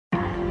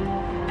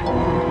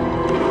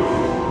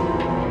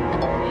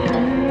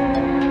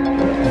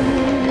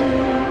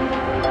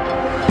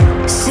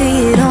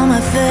See it on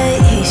my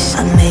face,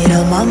 I made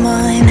up my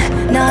mind.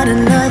 Not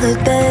another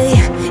day,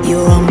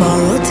 you're on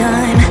borrowed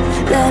time.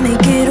 Let me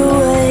get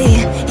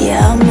away,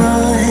 yeah I'm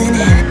running,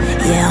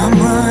 yeah I'm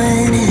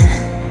running.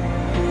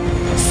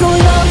 So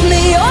love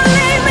me or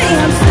leave me,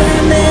 I'm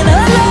standing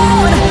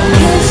alone.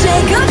 Can't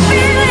shake a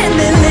feeling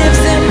that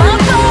lives in my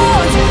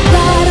bones.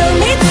 Lie to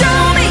me,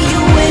 tell me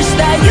you wish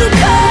that you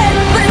could,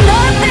 but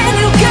nothing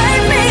you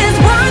gave me is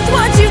worth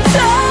what you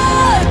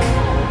took.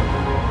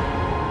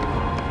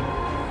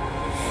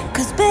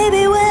 'Cause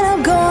baby when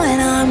I'm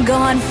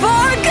gone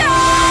for good.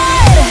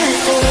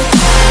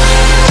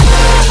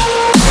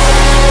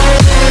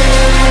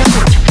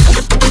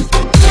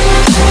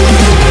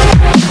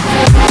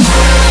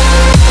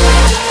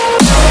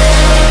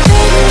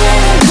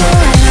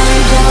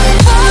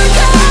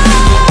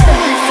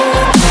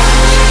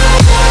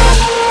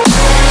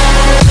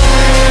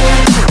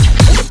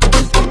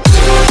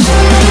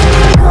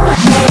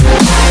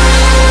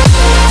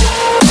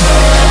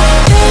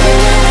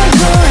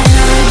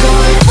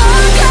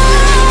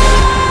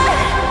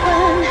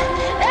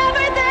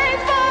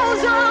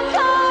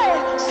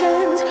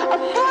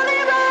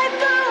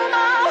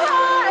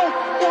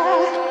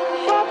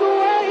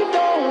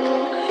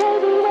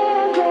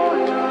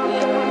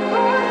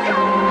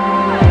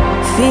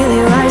 Feel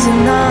it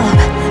rising up,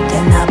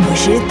 then I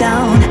push it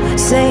down.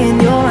 Saying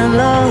you're in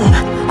love,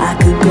 I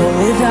could go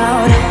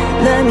without.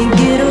 Let me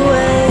get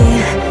away,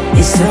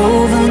 it's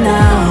over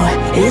now,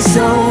 it's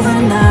over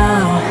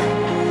now.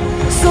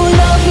 So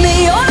love me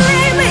or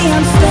leave me,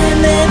 I'm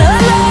standing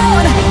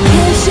alone.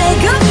 Can't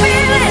shake a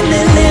feeling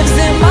that lives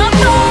in my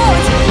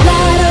bones.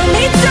 Lie to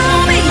me, tell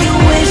me you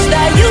wish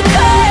that you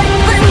could,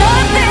 but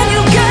nothing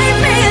you gave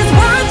me is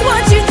worth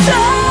what you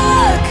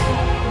took.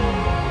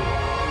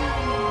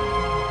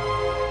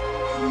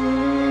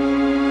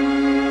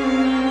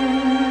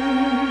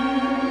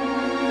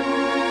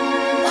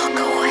 Walk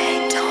away,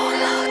 don't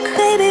look.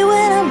 Baby,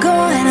 when I'm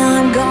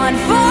gone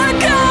for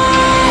good.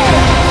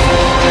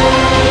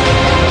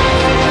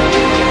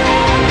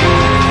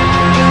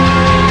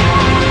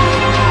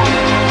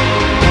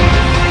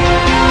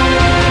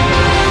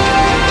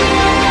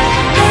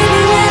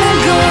 Baby, when I'm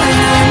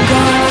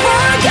gone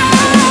for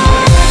good.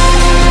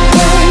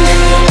 When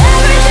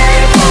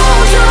everything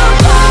falls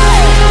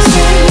apart,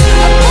 see,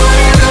 I put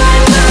it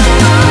right through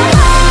my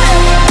heart.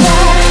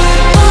 Walk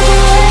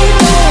away,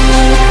 don't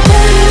look.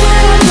 Baby,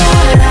 when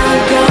I'm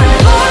gone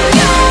for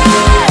good.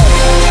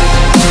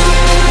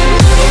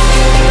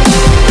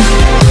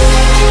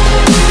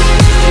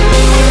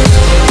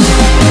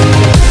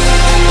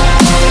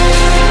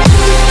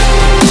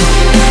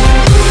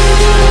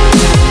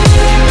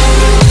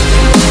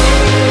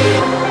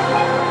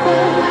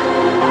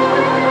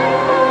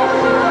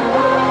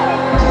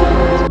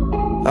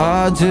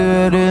 I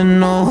didn't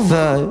know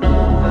that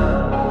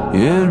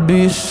it'd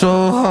be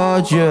so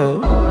hard, yeah,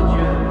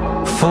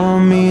 for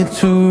me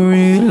to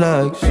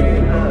relax,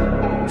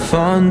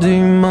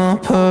 finding my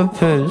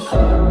purpose.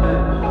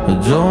 I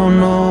don't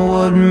know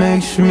what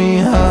makes me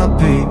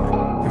happy,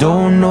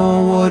 don't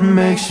know what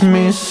makes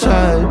me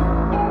sad.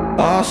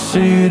 I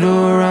sit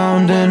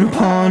around and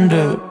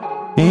ponder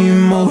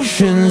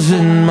emotions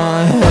in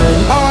my head.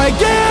 I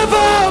give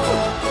up,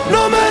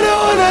 no matter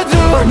what I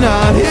do,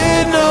 not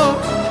enough.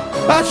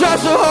 I try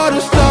so hard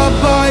to stop,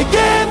 I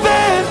give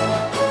in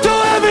to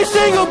every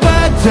single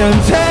bad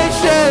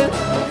temptation.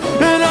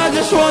 And I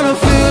just wanna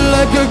feel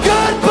like a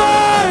good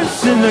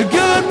person, a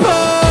good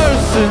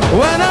person.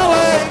 When I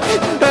wake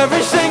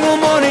every single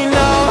morning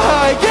now,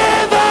 I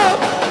give up.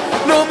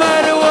 No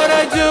matter what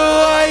I do,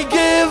 I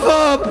give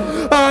up,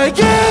 I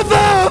give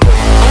up.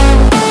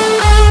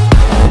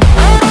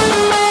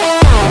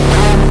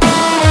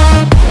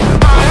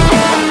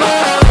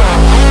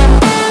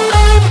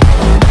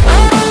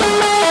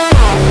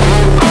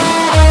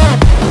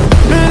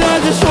 And I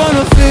just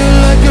wanna feel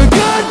like a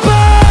good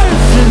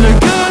person, a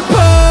good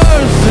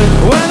person.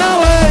 When I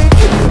wake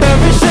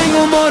every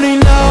single morning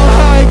now,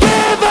 I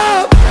give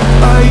up,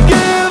 I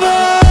give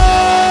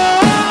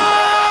up.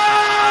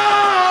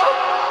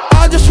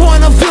 I just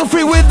wanna feel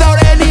free without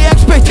any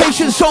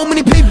expectations. So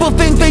many people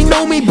think they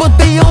know me, but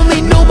they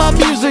only know my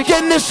music.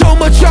 And there's so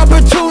much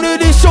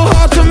opportunity, so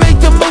hard to make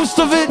the most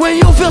of it. When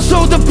you feel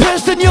so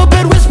depressed and your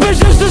bed whispers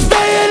just to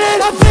stay in it,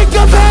 I think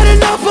I've had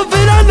enough of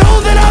it. I know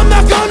that I'm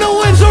not gonna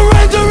win,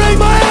 surrendering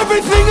my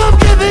everything. I'm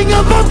giving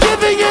up, I'm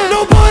giving in.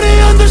 Nobody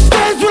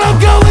understands what I'm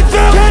going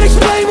through. Can't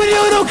explain when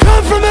you don't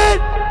come from it.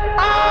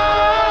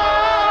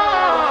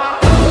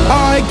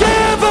 I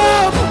give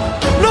up,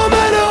 no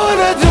matter what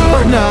I do,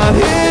 not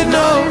here,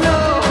 no.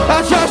 I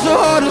try so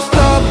hard to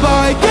stop,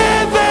 I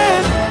give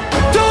in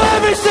to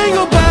every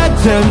single bad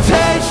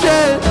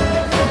temptation.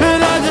 And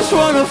I just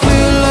wanna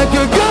feel like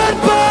a good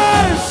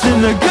person,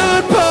 a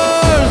good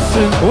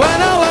person. When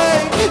I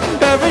wake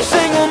every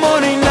single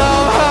morning now,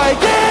 I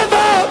give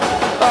up,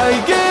 I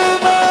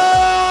give up.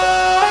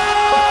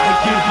 I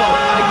give up,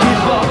 I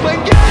give up, I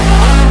give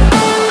up.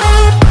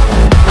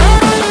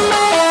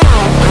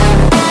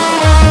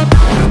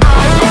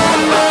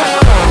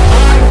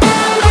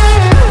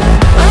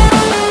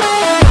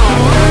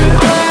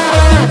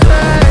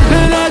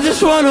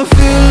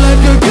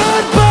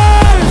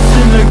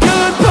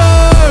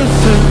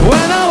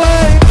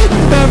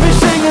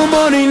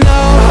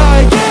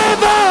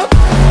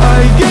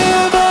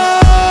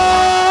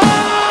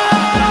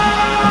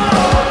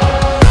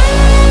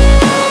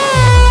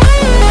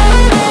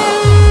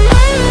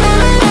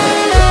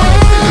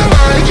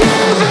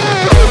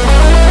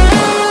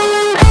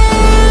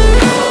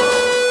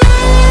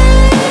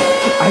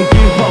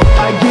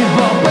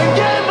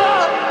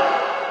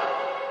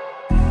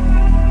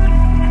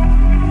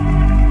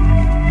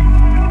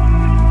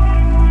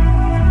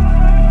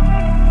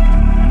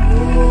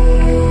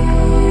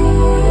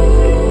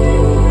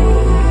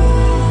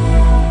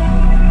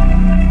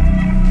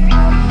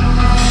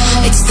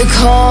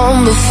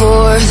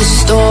 before the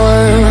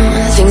storm.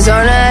 Things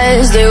aren't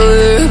as they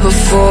were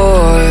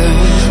before.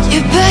 You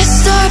best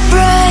start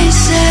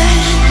bracing.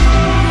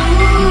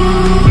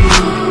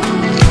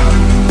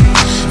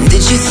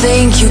 Did you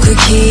think you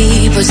could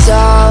keep us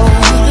out?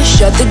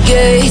 Shut the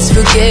gates,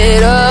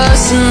 forget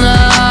us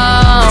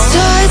now.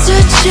 Tides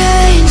are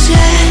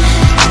changing.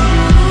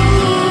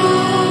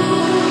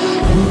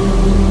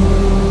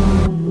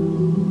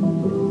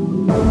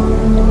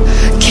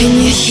 Can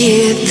you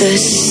hear the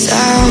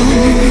sound?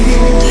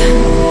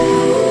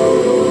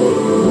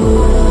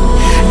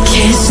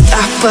 Can't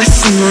stop us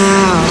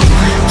now.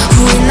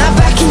 We're not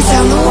back in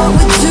town, know what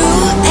we're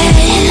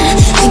doing.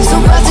 Things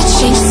are about to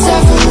change, it's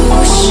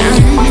evolution.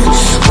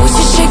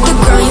 Voices shake the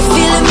ground, you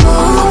feel it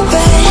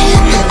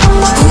moving.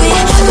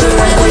 We're the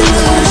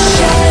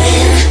revolution.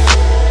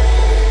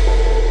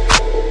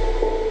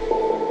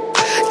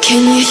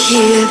 Can you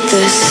hear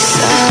the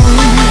sound?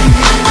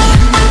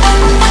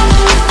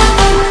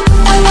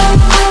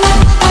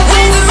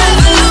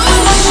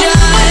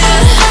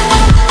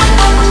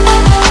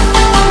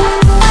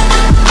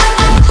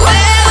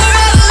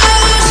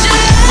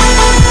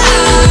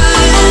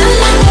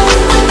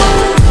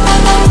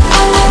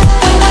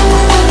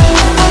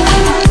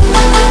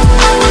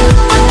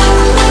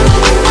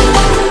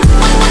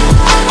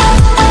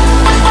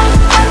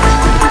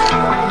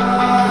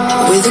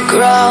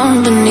 Ground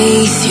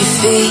beneath your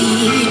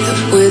feet,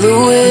 with a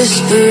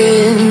whisper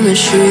in the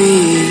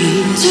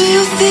trees. Do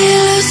you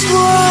feel us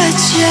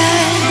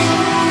watching?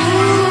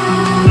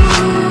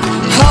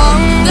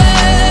 Hunger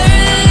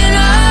in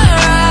our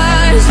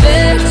eyes,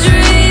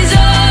 victories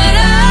on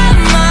our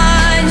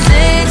minds.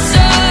 It's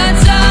our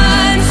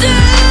time to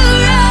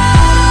rise.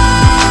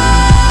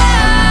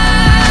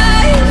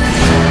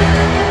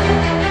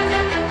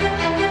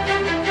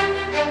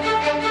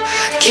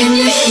 Can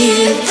you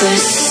hear the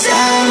sound?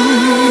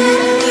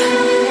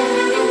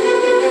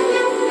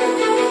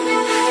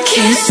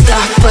 Can't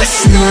stop us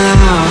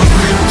now.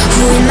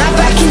 We're not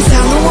back in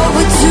town, know what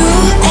we're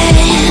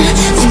doing.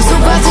 Things are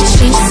about to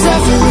change, it's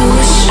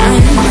evolution.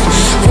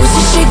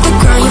 Voices shake the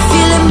ground, you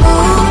feel it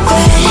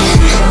moving.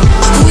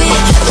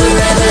 We're the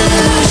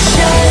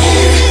revolution.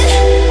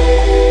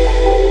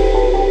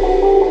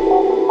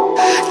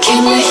 Can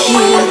you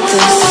hear the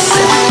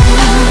sound?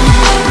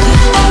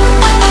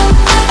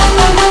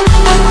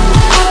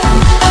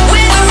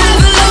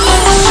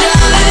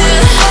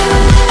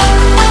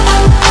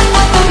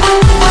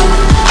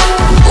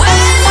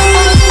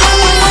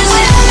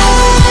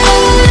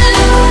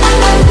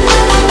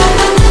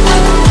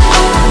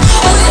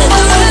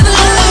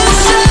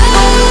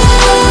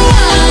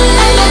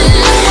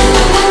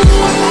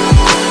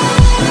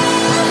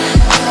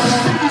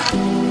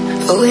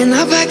 We're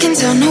not back in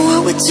town, know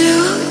what we're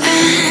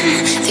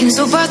doing. Things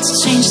are about to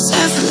change, it's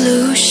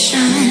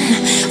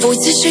evolution.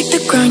 Voices shake the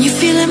ground, you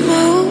feel it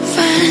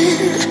moving.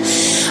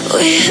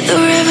 We're the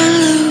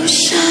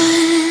revolution.